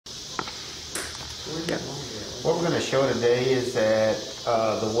Yeah. What we're going to show today is that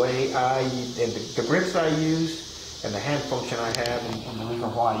the way and the grips I use and the hand function I have and the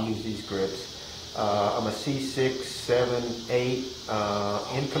reason why I use these grips. I'm a C6, 7, 8,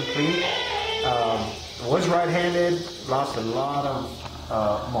 incomplete. Was right-handed, lost a lot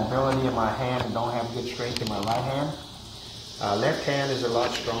of mobility in my hand and don't have good strength in my right hand. Left hand is a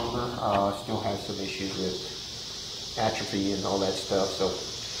lot stronger, still has some issues with atrophy and all that stuff. So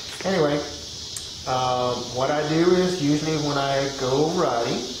anyway, what I do is usually when I go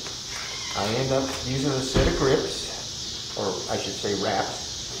riding, I end up using a set of grips, or I should say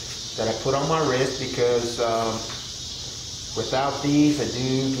wraps, that I put on my wrist because without these I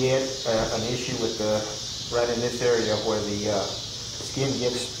do get an issue with right in this area where the skin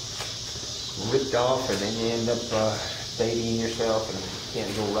gets ripped off and then you end up babying yourself and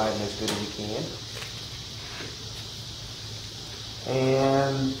can't go riding as good as you can.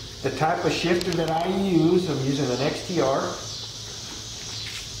 And the type of shifter that I use, I'm using an XTR,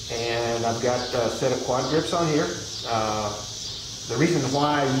 and I've got a set of QuadGrips on here. The reason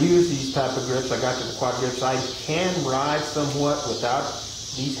why I use these type of grips, I got the QuadGrips, I can ride somewhat without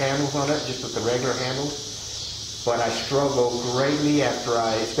these handles on it, just with the regular handles, but I struggle greatly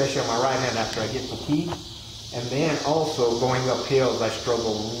especially on my right hand after I get fatigued. And then also going up hills, I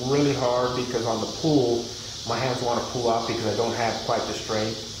struggle really hard because on the pull, my hands want to pull out because I don't have quite the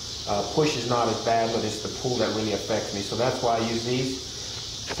strength. Push is not as bad, but it's the pull that really affects me. So that's why I use these,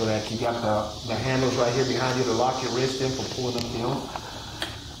 so that you got the handles right here behind you to lock your wrist in for pulling up hills.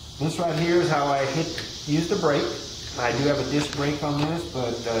 This right here is how I use the brake. I do have a disc brake on this,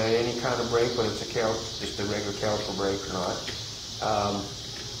 but any kind of brake, whether it's just a regular caliper brake or not.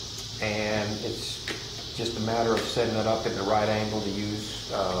 And it's just a matter of setting it up at the right angle to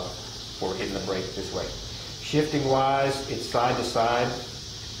use for hitting the brake this way. Shifting wise, it's side to side.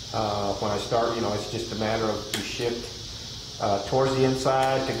 When I start, it's just a matter of you shift towards the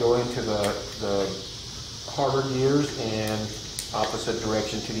inside to go into the harder gears and opposite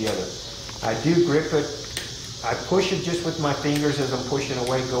direction to the other. I do grip it. I push it just with my fingers as I'm pushing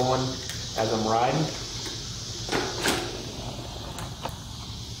away going as I'm riding.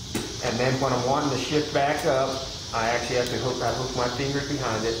 And then when I'm wanting to shift back up, I actually have to hook my fingers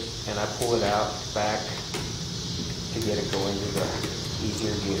behind it and I pull it out back to get it going to the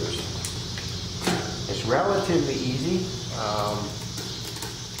easier gears. It's relatively easy.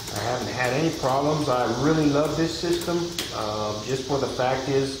 I haven't had any problems. I really love this system, just for the fact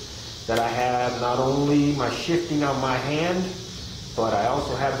is that I have not only my shifting on my hand, but I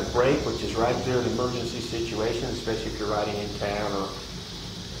also have the brake, which is right there in emergency situations, especially if you're riding in town or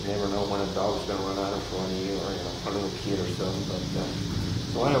you never know when a dog's going to run out in front of you or a little kid or something. But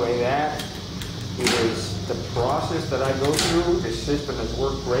so anyway, that is the process that I go through. This system has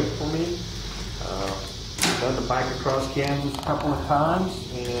worked great for me. I've done the bike across Kansas a couple of times,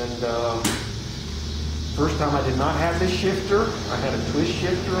 and first time I did not have this shifter. I had a twist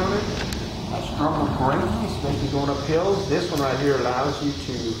shifter on it. I struggled greatly, especially going up hills. This one right here allows you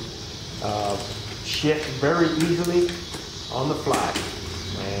to shift very easily on the fly,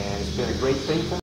 and it's been a great thing for me.